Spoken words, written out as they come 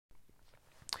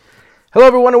Hello,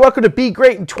 everyone, and welcome to Be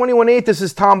Great in 21.8. This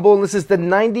is Tom Bull, and this is the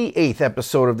 98th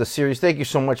episode of the series. Thank you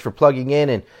so much for plugging in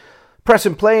and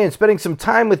pressing play and spending some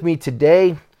time with me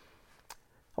today.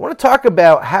 I want to talk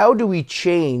about how do we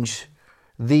change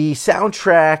the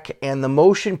soundtrack and the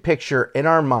motion picture in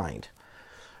our mind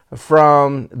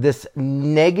from this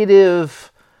negative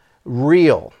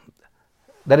reel,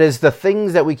 that is the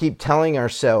things that we keep telling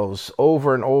ourselves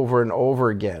over and over and over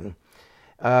again,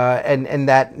 and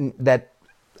that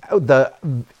the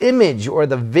image or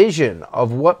the vision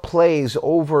of what plays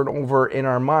over and over in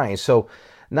our minds. So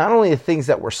not only the things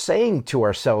that we're saying to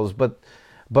ourselves, but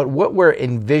what we're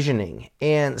envisioning.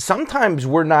 And sometimes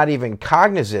we're not even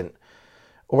cognizant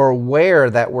or aware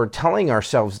that we're telling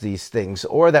ourselves these things,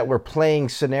 or that we're playing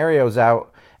scenarios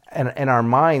out in our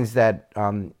minds that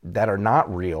are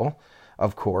not real,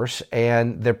 of course.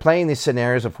 And they're playing these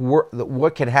scenarios of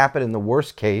what could happen in the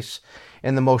worst case,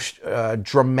 in the most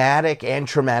dramatic and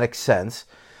traumatic sense.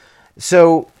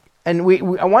 So, and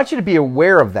I want you to be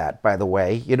aware of that, by the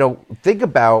way. You know, think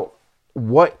about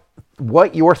what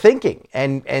you're thinking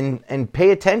and pay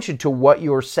attention to what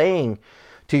you're saying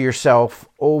to yourself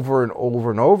over and over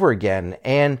and over again.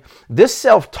 And this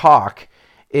self-talk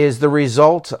is the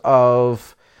result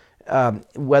of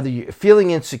whether you're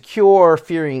feeling insecure,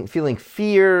 feeling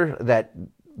fear that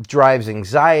drives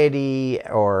anxiety,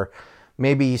 or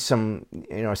maybe some,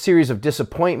 a series of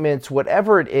disappointments,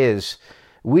 whatever it is.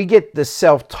 We get the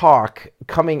self-talk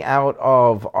coming out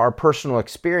of our personal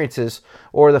experiences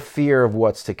or the fear of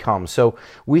what's to come. So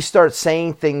we start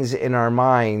saying things in our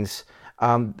minds,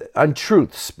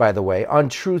 untruths, by the way,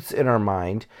 untruths in our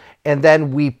mind, and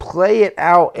then we play it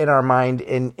out in our mind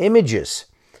in images.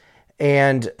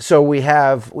 And so we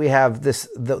have this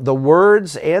the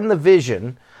words and the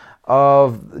vision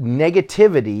of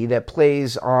negativity that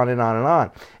plays on and on and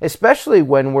on, especially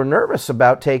when we're nervous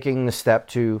about taking the step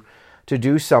to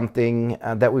do something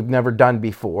that we've never done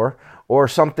before, or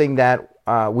something that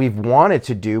we've wanted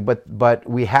to do, but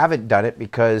we haven't done it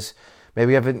because maybe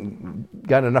we haven't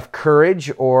got enough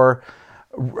courage or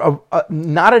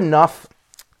not enough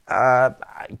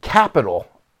capital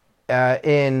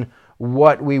in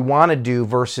what we want to do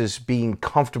versus being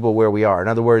comfortable where we are. In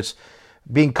other words,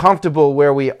 being comfortable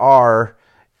where we are,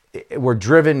 we're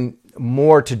driven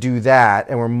more to do that,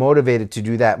 and we're motivated to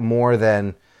do that more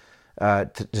than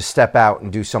to step out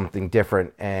and do something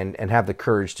different and have the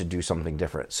courage to do something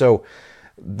different. So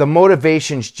the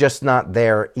motivation's just not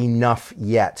there enough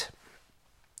yet.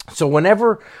 So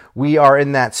whenever we are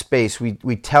in that space,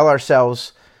 we tell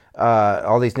ourselves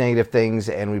all these negative things,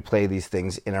 and we play these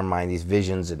things in our mind, these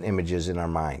visions and images in our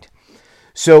mind.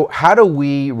 So how do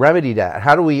we remedy that?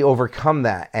 How do we overcome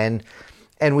that? And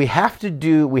we have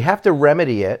to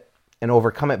remedy it and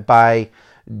overcome it by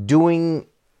doing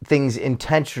things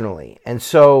intentionally. And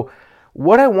so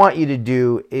what I want you to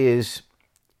do is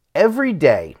every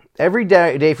day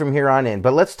from here on in,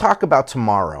 but let's talk about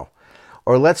tomorrow,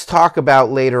 or let's talk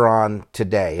about later on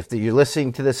today. If you're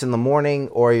listening to this in the morning,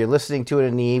 or you're listening to it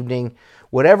in the evening,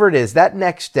 whatever it is, that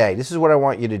next day, this is what I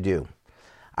want you to do.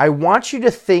 I want you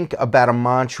to think about a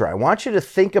mantra. I want you to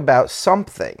think about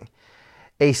something,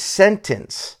 a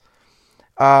sentence.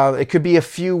 It could be a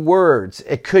few words.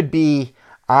 It could be,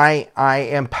 I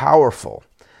am powerful.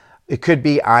 It could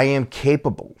be, I am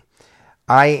capable.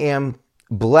 I am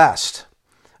blessed.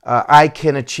 I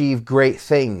can achieve great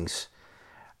things.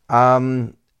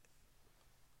 I'm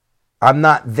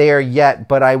not there yet,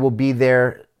 but I will be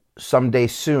there someday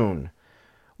soon.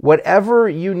 Whatever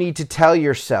you need to tell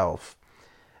yourself.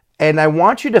 And I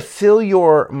want you to fill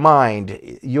your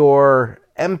mind, your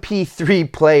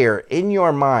MP3 player in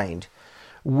your mind,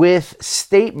 with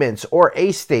statements or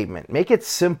a statement. Make it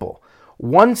simple.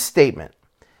 One statement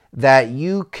that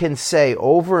you can say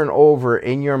over and over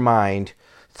in your mind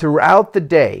throughout the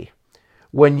day.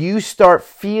 When you start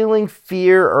feeling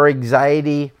fear or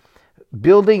anxiety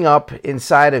building up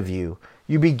inside of you,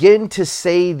 you begin to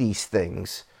say these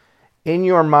things in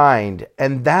your mind,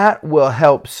 and that will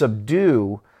help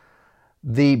subdue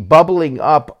the bubbling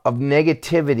up of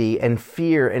negativity and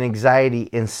fear and anxiety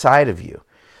inside of you.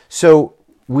 So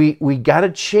we got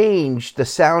to change the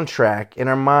soundtrack in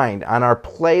our mind, on our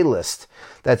playlist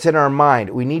that's in our mind.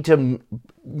 We need to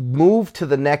move to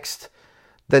the next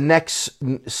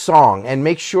song and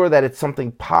make sure that it's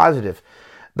something positive.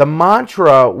 The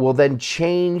mantra will then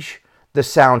change the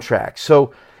soundtrack.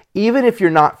 So even if you're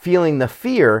not feeling the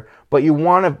fear, but you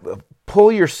want to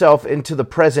pull yourself into the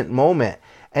present moment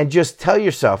and just tell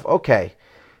yourself, okay,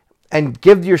 and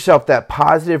give yourself that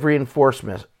positive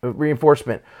reinforcement,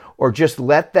 or just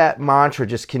let that mantra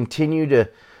just continue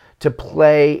to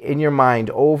play in your mind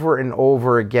over and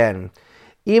over again.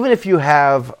 even if you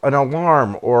have an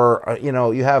alarm or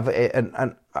you have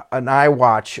an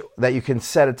iWatch that you can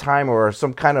set a timer or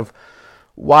some kind of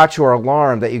watch or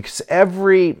alarm that you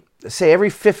every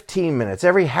 15 minutes,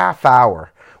 every half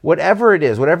hour, whatever it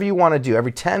is, whatever you want to do,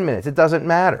 every 10 minutes, it doesn't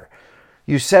matter.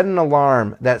 You set an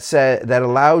alarm that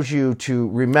allows you to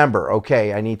remember,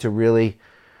 okay, I need to really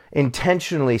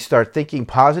intentionally start thinking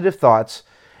positive thoughts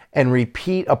and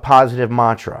repeat a positive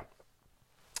mantra.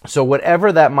 So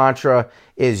whatever that mantra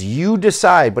is, you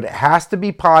decide, but it has to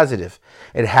be positive.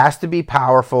 It has to be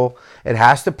powerful. It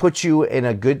has to put you in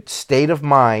a good state of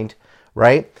mind,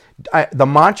 right? The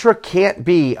mantra can't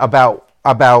be about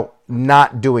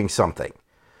not doing something.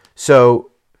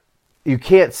 So you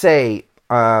can't say,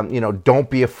 don't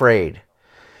be afraid,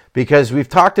 because we've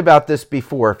talked about this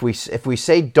before. If we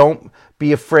say don't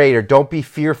be afraid or don't be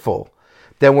fearful,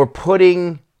 then we're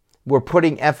putting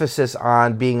emphasis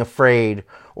on being afraid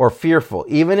or fearful.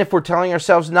 Even if we're telling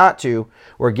ourselves not to,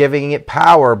 we're giving it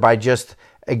power by just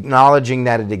acknowledging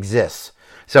that it exists.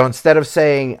 So instead of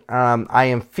saying I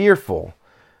am fearful,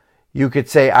 you could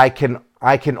say I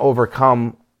can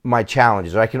overcome my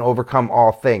challenges, or I can overcome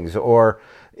all things. Or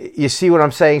you see what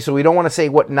I'm saying? So we don't want to say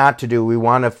what not to do. We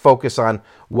want to focus on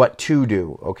what to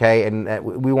do, okay? And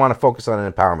we want to focus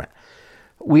on empowerment.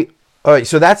 All right,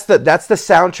 so that's the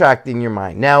soundtrack in your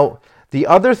mind. Now, the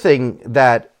other thing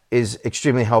that is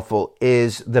extremely helpful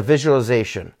is the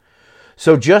visualization.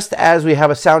 So just as we have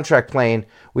a soundtrack playing,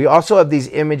 we also have these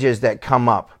images that come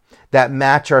up that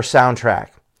match our soundtrack,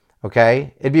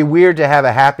 okay? It'd be weird to have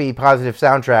a happy, positive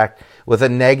soundtrack with a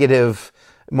negative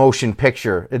motion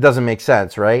picture. It doesn't make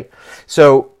sense, right?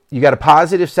 So you got a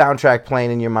positive soundtrack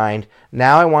playing in your mind.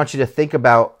 Now I want you to think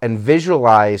about and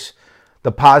visualize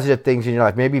the positive things in your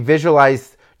life. Maybe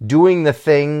visualize doing the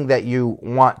thing that you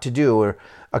want to do, or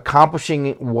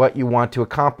accomplishing what you want to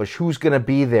accomplish. Who's going to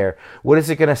be there? What is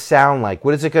it going to sound like?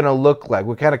 What is it going to look like?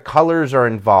 What kind of colors are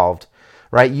involved,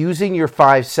 right? Using your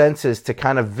five senses to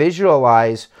kind of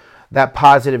visualize that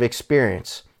positive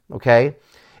experience, okay?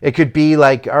 It could be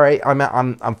like, all right,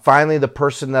 I'm finally the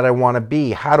person that I want to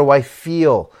be. How do I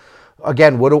feel?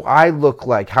 Again, what do I look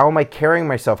like? How am I carrying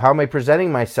myself? How am I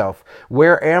presenting myself?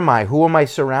 Where am I? Who am I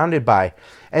surrounded by?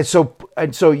 And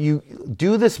so you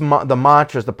do this, the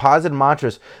mantras, the positive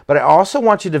mantras, but I also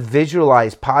want you to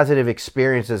visualize positive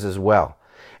experiences as well.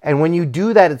 And when you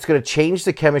do that, it's going to change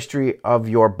the chemistry of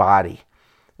your body.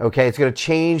 Okay, it's going to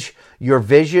change your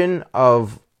vision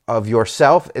of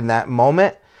yourself in that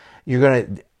moment. You're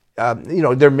going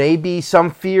to, there may be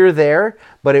some fear there,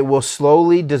 but it will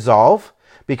slowly dissolve,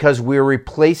 because we're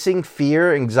replacing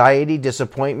fear, anxiety,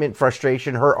 disappointment,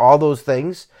 frustration, hurt, all those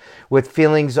things with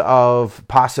feelings of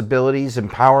possibilities,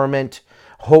 empowerment,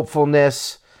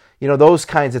 hopefulness, those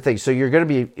kinds of things. So you're going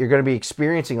to be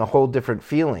experiencing a whole different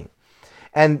feeling.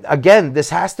 And again,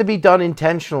 this has to be done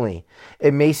intentionally.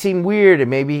 It may seem weird,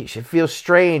 it feels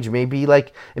strange,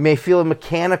 it may feel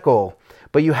mechanical,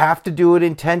 but you have to do it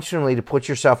intentionally to put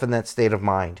yourself in that state of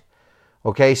mind.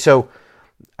 Okay, so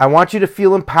I want you to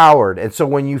feel empowered. And so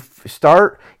when you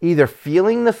start either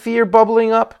feeling the fear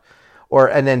bubbling up,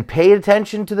 and then pay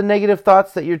attention to the negative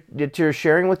thoughts that you're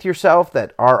sharing with yourself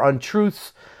that are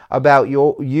untruths about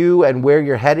you and where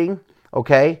you're heading,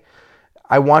 okay?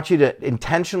 I want you to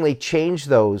intentionally change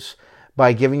those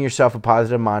by giving yourself a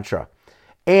positive mantra.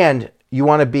 And you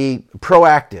want to be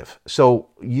proactive. So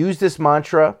use this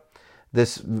mantra,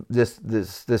 this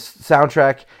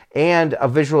soundtrack, and a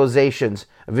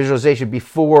visualization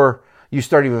before you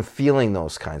start even feeling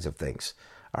those kinds of things.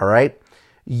 All right?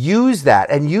 Use that,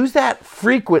 and use that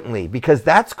frequently, because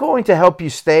that's going to help you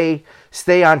stay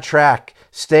on track,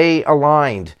 stay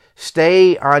aligned,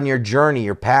 stay on your journey,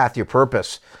 your path, your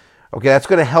purpose. Okay, that's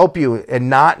going to help you and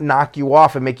not knock you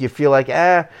off and make you feel like,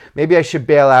 maybe I should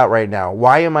bail out right now.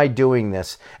 Why am I doing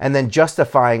this? And then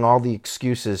justifying all the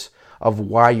excuses of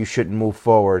why you shouldn't move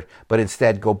forward, but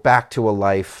instead go back to a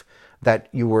life that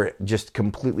you were just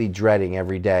completely dreading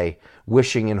every day,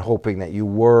 wishing and hoping that you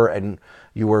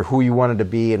were who you wanted to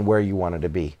be and where you wanted to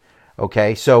be.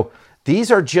 Okay, so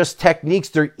these are just techniques.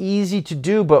 They're easy to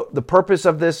do, but the purpose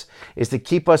of this is to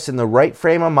keep us in the right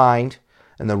frame of mind,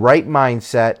 in the right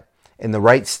mindset, in the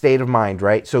right state of mind,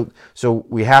 right? So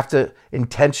we have to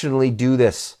intentionally do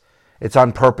this. It's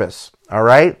on purpose, all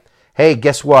right? Hey,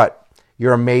 guess what?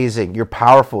 You're amazing. You're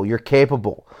powerful. You're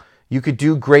capable. You could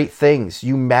do great things.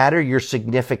 You matter. You're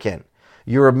significant.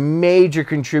 You're a major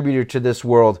contributor to this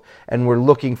world, and we're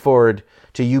looking forward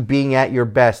to you being at your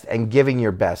best and giving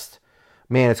your best.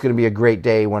 Man, it's going to be a great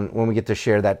day when we get to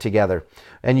share that together.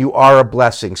 And you are a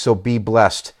blessing, so be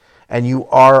blessed. And you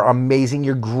are amazing.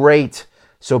 You're great,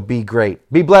 so be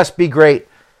great. Be blessed, be great.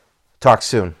 Talk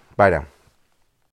soon. Bye now.